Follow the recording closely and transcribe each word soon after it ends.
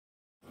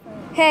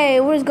Hey,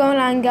 what is going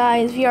on,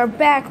 guys? We are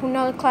back with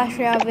another Clash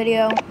Royale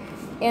video.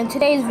 In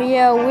today's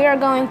video, we are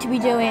going to be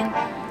doing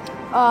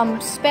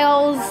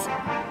spells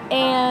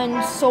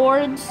and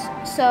swords.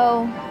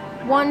 So,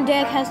 one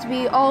deck has to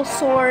be all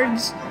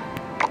swords,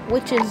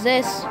 which is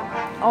this,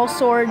 all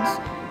swords.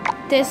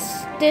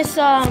 This is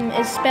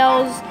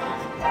spells.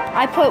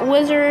 I put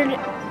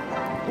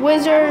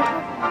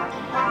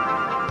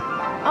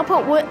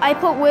I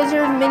put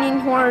wizard, minion,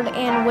 horde,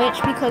 and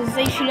witch because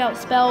they shoot out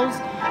spells.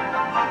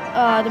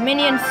 The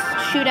minions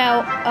shoot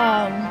out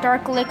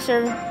dark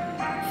elixir,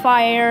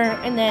 fire,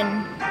 and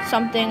then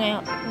something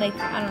like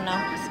I don't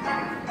know.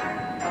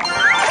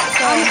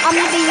 So I'm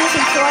gonna be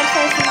using sword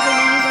first, and we're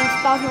gonna be using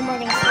spells, and we're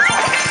gonna switch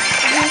out.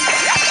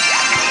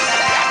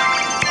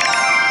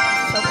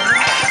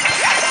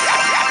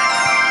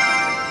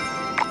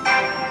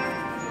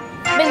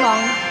 Bing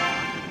bong.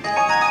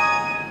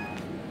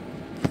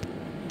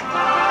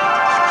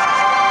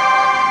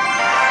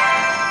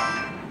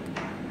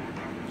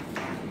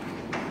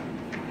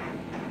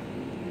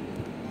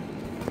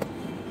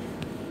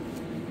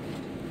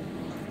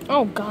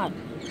 Oh God.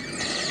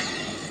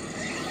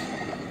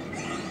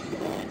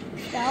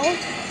 Spell?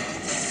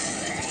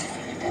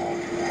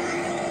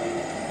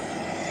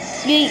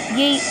 Yeet,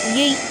 yeet,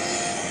 yeet.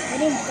 I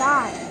didn't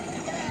die.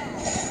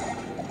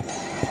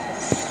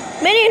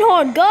 Minion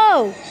horde,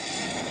 go!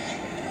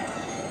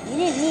 You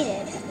didn't need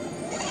it.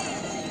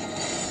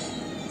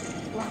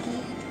 Lucky.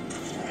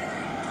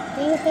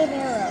 They with their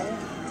arrows.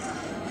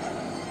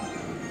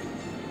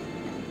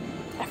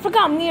 I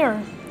forgot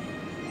mirror.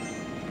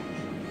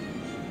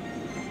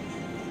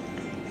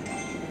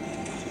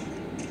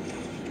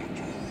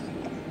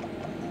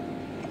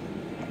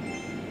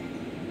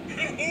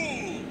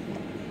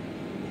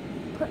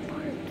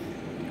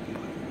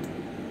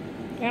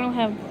 I don't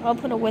have. I'll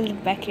put a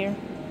wizard back here.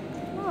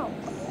 Oh.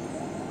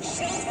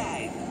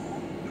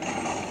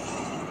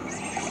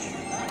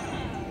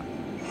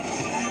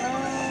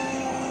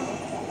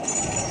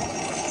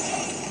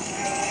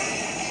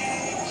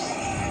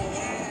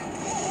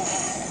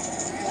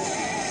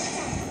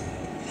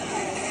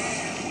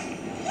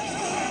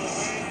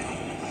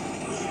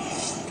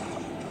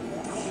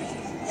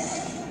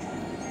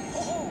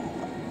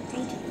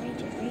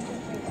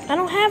 I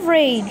don't have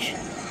rage.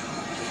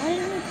 Why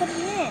didn't you put it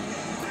in?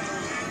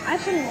 I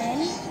put it in.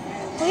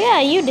 Well, yeah,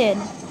 you did.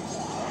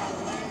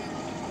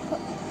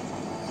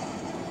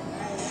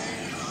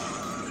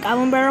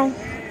 Goblin barrel.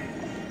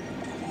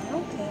 I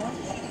don't care.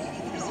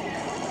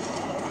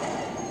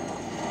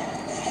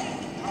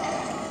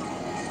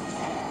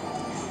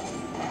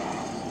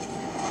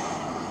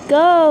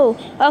 Go.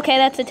 Okay,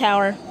 that's a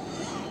tower.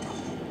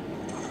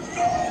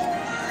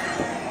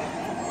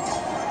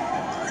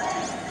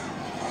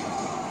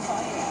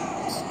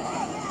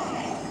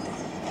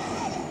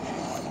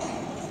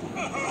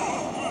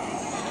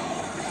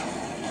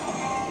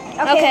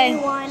 Okay.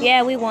 We won.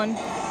 Yeah, we won.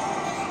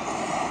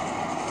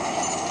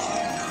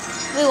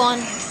 We won.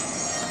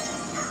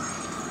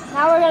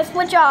 Now we're gonna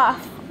switch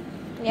off.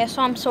 Yeah,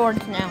 so I'm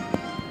swords now.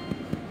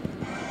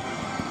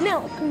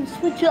 No, can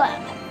switch up.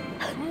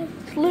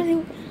 It's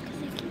literally.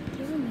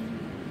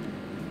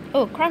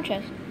 Oh, crown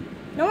chest.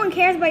 No one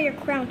cares about your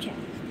crown chest.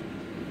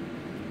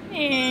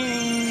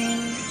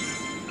 And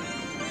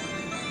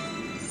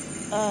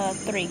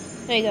 3.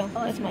 There you go.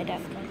 Oh, that's my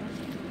deck.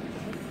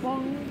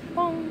 Bong,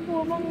 bong,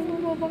 bong, bong,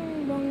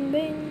 bong, bong,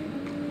 bing.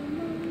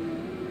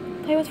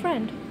 Play with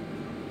friend.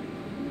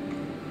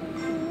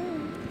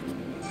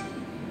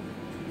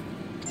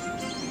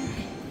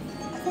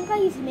 I think I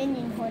used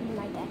minion horde in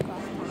my deck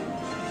last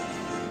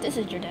time. This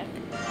is your deck.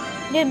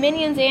 You did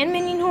minions and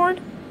minion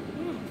horde?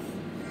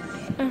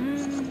 Yes.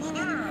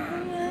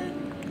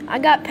 I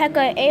got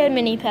P.E.K.K.A. and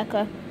mini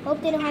P.E.K.K.A.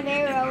 Hope they don't have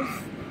arrows.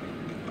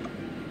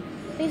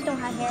 Please don't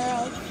have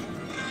arrows.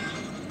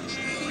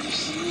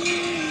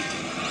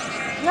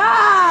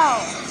 No!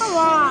 Come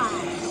on!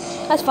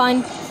 That's fine.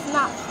 It's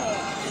not fair.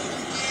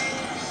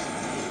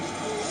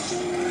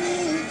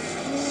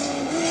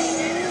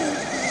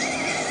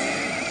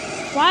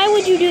 Why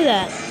would you do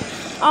that?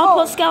 I'll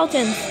put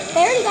skeletons. They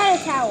already got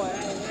a tower.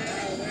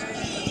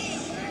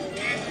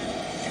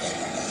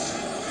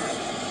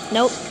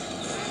 Nope.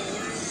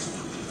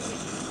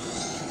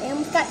 They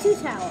almost got 2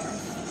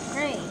 towers.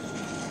 Great.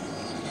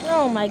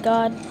 Oh my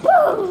God.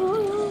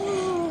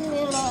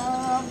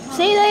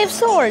 See, they have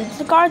swords.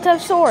 The guards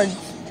have swords.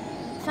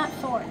 It's not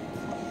swords.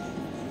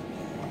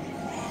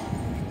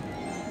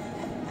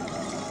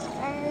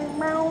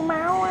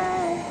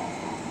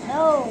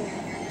 No.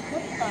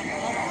 What the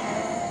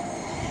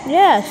heck?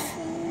 Yes.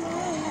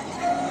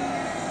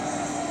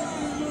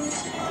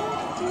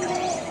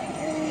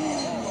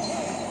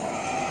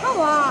 Come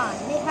on.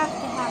 They have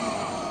to have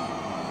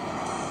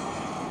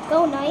it. Go,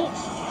 knight.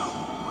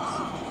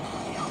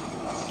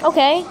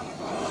 Okay.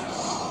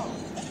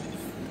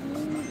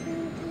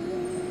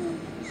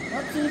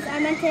 Oopsies, I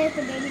meant to hit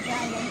the baby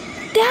dragon.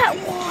 That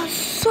was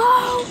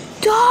so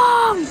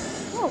dumb.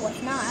 No,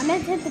 it's not. I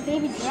meant to hit the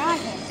baby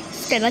dragon.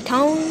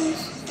 Skeletons.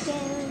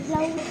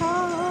 Skeletons.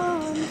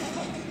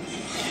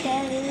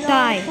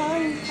 Die.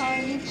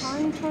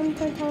 Skeletons. Ton,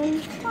 ton,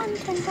 ton, ton,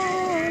 ton,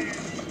 ton.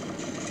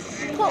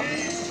 Whoa.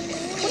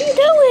 What are you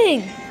doing?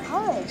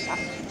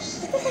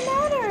 It doesn't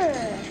matter.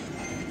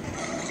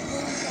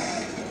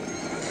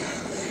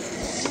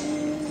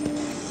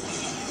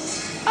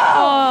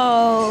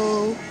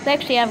 Oh, they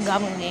actually have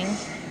Goblin Gang.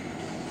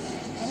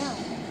 I know.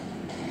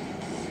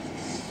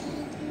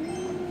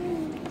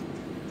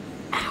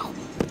 Ow.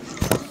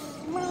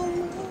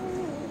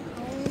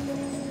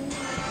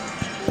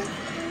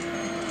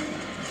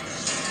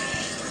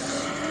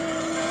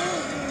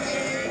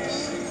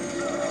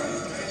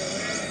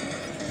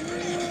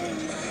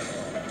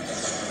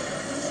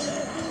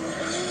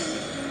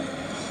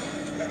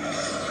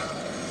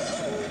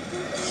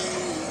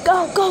 Go,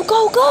 go,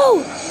 go,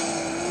 go!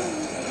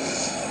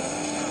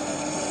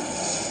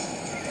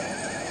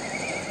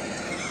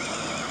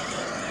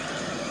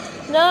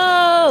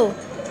 No!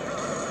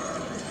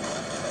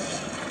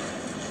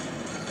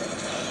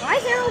 Why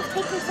is arrows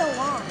taking so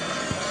long?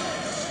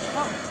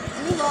 Oh,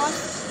 we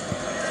lost.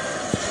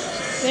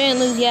 We didn't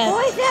lose yet.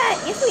 What is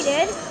that? Yes, we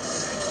did.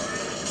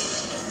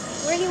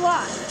 Where you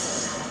lost?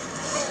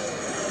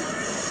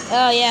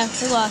 Oh yeah,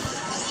 we lost.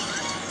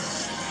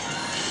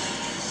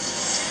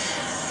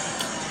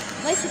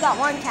 At least we got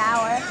one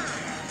tower.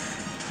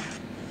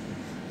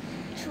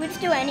 Should we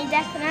just do any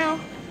deck now?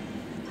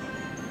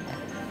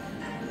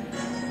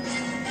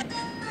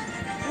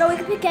 No, we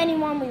can pick any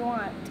one we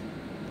want.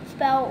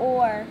 Spell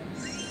or...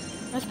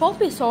 It's supposed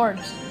to be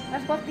swords.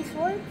 That's supposed to be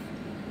swords?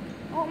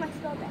 I want my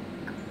spell deck.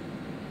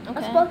 That's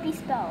Okay. supposed to be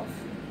spells.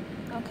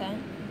 Okay.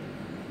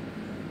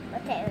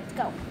 Okay, let's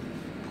go.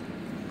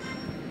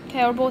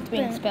 Okay, we're both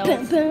being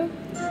spells.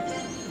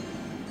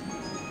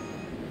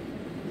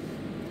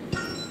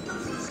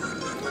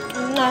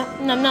 No,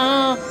 no,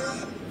 no.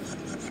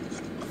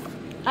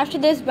 After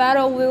this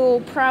battle, we will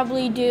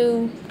probably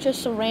do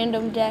just a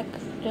random deck,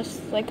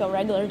 just like a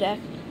regular deck.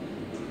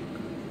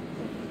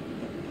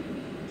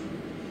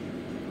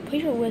 Put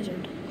your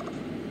wizard.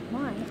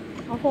 Mine.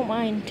 I'll put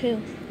mine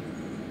too.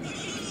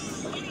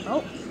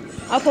 Oh.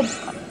 I'll put,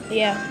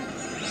 yeah.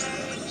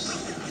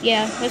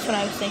 Yeah, that's what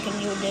I was thinking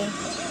you would do.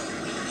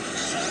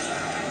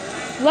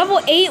 Level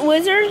 8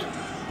 wizard?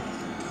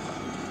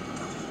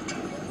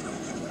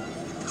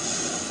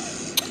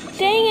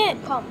 Dang it.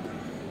 Pump.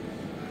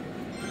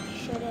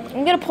 Should it?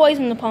 I'm gonna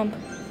poison the pump.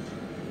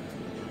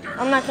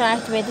 I'm not gonna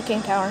activate the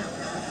king tower.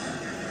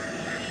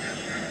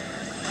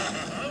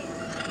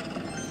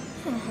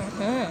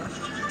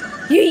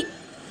 Yeet!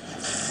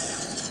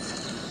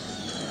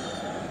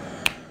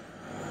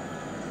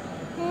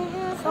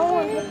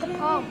 Someone hit the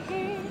pump.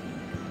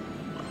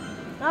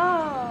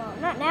 No,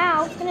 not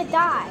now. It's gonna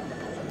die.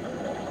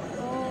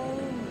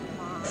 Oh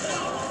my.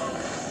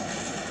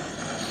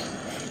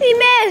 He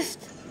missed!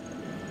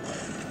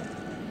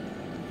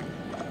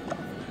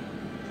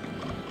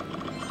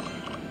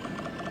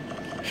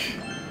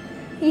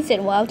 He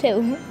said wow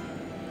too.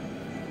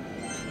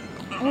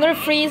 I'm gonna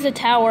freeze the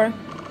tower.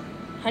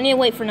 I need to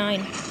wait for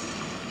 9.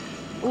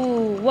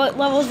 Ooh, what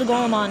level is the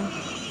golem on?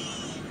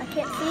 I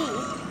can't see.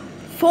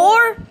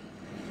 4?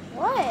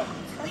 What?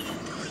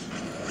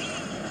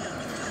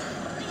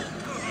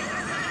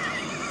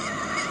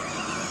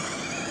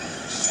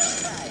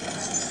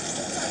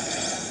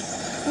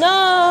 No!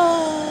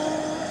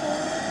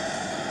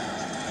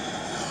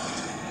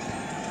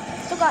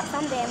 Still got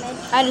some damage.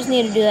 I just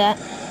need to do that.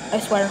 I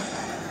swear.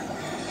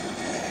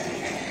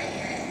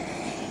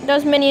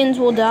 Those minions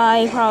will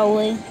die,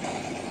 probably.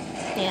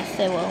 Yes,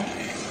 they will.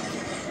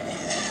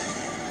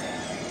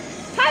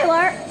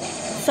 Tyler!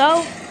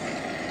 So?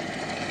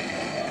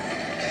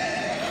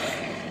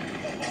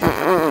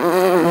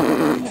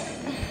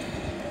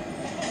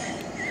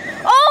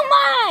 Oh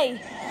my!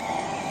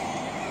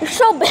 You're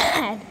so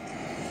bad.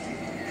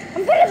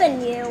 I'm better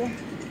than you.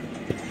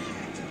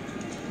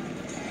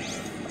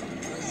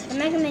 The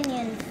Mega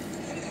Minions.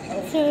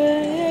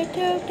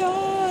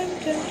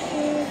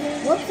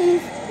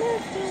 Whoopsies.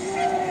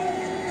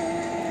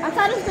 I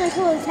thought it was going to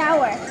kill the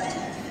tower.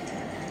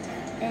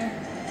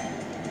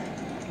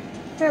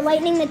 They're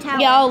lightning the tower.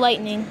 Yeah, all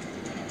lightning.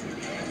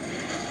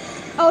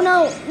 Oh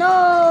no, no!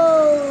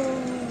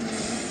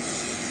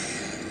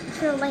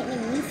 They're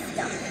lightning these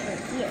stuff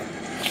right here.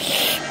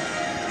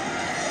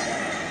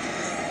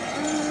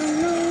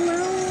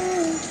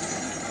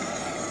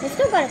 They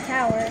still got a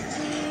tower.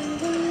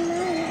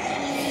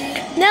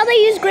 Now they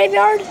use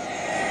graveyard?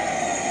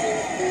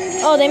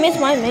 Oh, they missed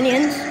my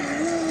minions.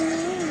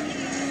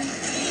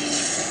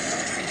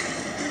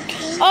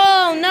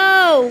 Oh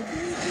no!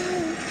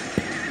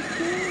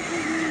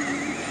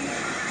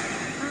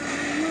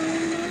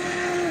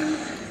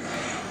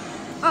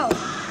 Oh.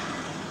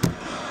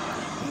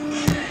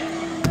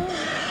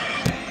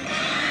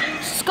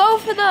 Just go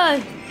for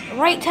the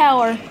right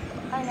tower.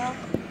 I know.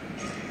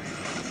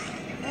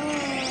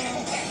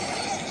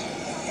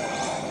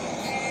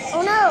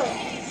 Oh no!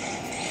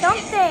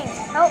 Something!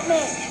 Help me!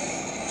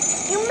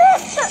 You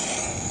missed it!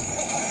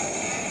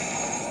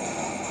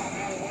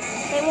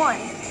 They won.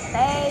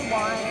 They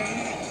won.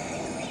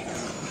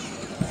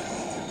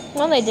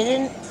 No, they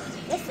didn't.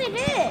 Yes, they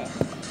did.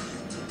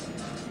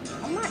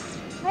 I'm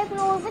I have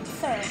no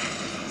elixir.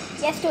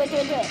 Yes, do it.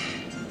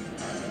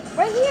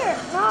 Right here.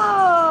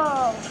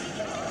 No.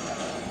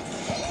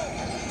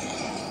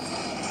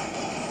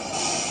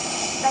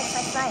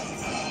 Thanks.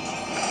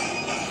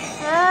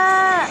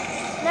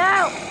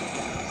 No.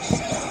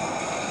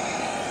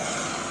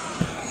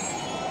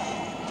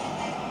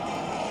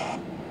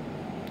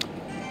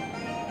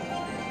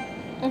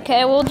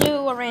 Okay, we'll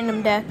do a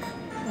random deck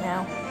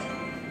now.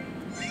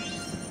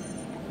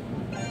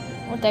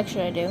 What deck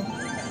should I do?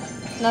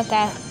 Not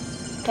that.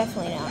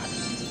 Definitely not.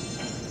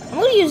 I'm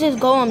gonna use this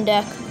golem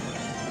deck.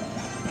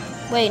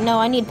 Wait, no,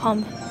 I need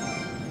pump.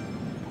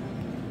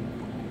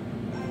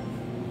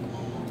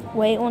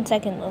 Wait 1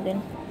 second,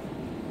 Logan.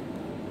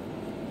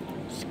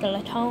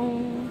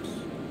 Skeletons.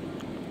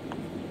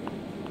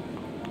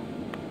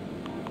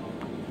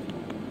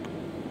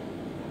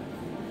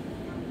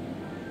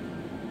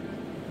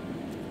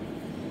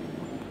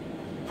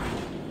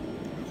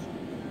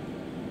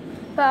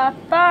 Ba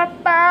ba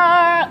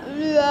ba.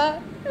 Yeah.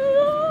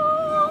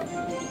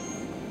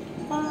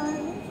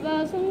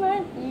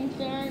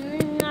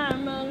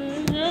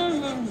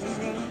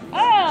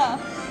 Ah!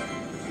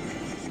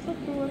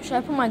 Should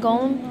I put my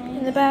golem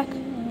in the back?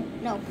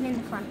 No, put it in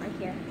the front right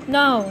here.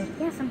 No.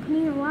 Yes, I'm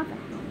putting the lava.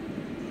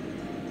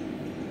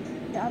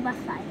 The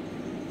left side.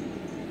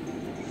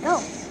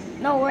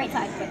 No, right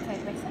side.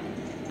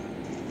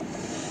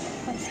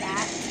 What's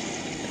that?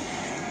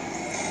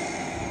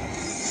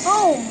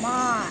 Oh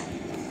my.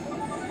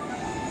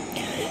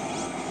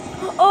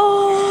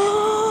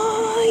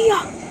 Oh,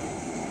 yeah.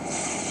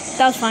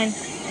 That was fine.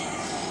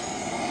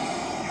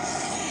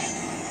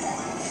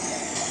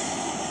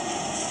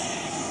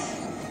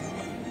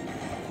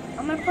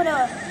 I'm gonna put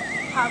a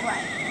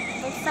right.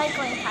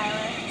 Recycling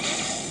Tyler.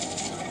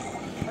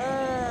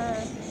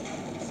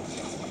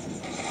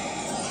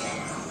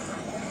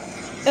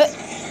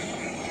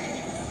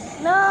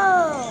 No.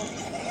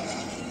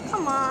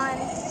 Come on.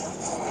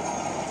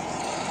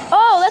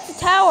 Oh, that's a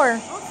tower.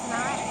 No, it's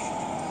not.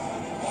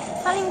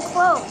 It's not even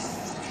close.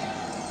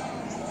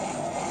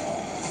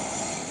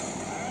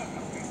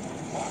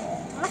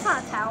 That's not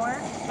a tower.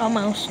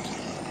 Almost.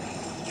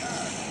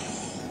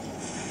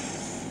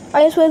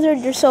 Ice Wizard,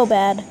 you're so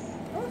bad. No,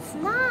 it's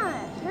not.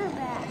 You're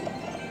bad.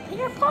 Put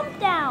your pump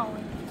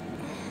down.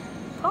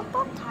 Pump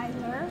up,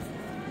 Tyler.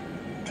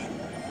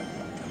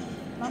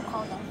 Mom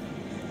called us.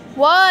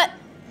 What?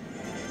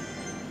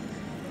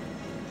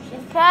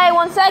 Okay,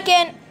 1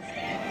 second.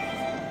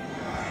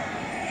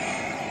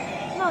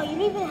 No, you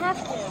don't even have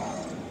to.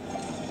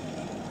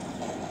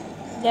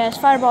 Yes,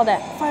 fireball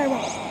that.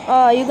 Fireball.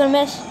 Oh, you gonna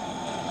miss?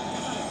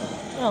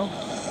 No.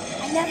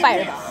 I never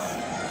Fireball.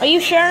 miss. Are you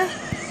sure?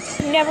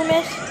 You never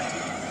miss?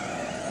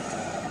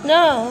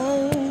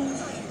 No.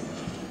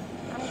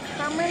 I'm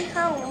coming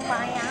home,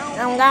 Brian.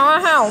 I'm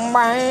going home,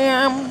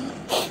 bam.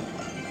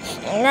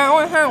 I'm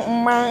going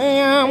home,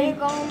 bam.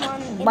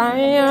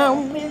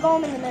 We're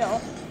going in the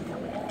middle.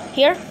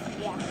 Here?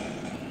 Yeah.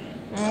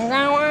 I'm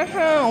going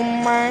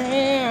home,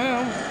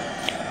 bam.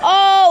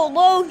 Oh,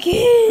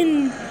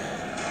 Logan.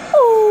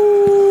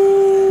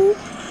 Oh.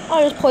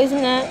 I'll just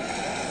poison that.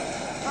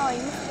 Oh,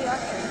 you missed the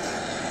archers.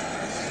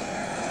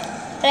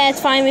 That's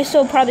fine. We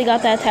still probably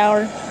got that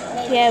tower.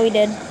 Maybe. Yeah, we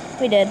did.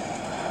 We did.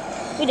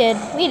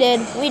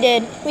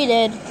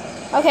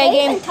 Okay, They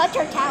game. didn't touch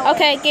our tower.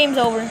 Okay, game's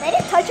over. They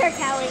didn't touch our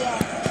tower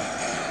yet.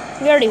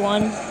 We already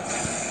won.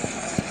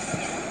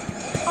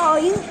 Oh,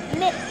 you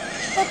missed.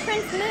 The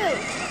prince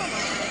moved.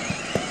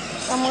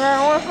 I'm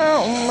going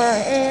home,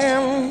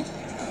 bam.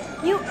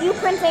 You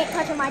prince ain't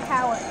touching my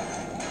tower.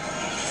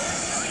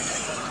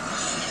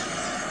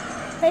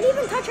 They didn't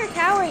even touch our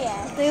tower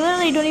yet. They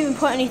literally don't even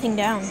put anything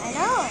down. I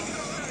know.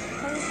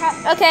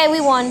 Okay,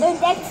 we won. Their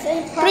deck's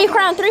in Three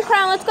crown.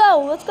 Let's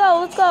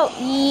go.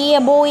 Yeah,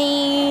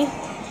 boy.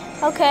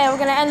 Okay, we're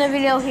gonna end the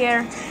video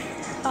here.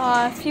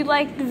 If you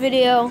liked the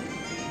video,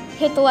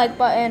 hit the like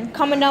button.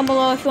 Comment down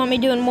below if you want me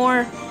doing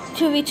more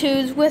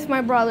 2v2s with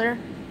my brother,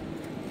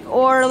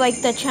 or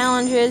like the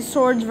challenges,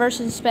 swords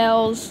versus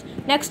spells.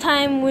 Next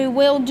time we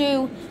will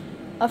do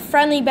a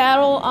friendly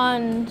battle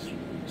on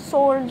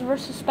swords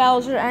versus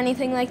spells or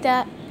anything like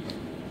that.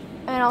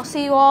 And I'll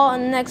see you all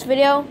in the next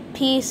video.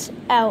 Peace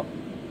out.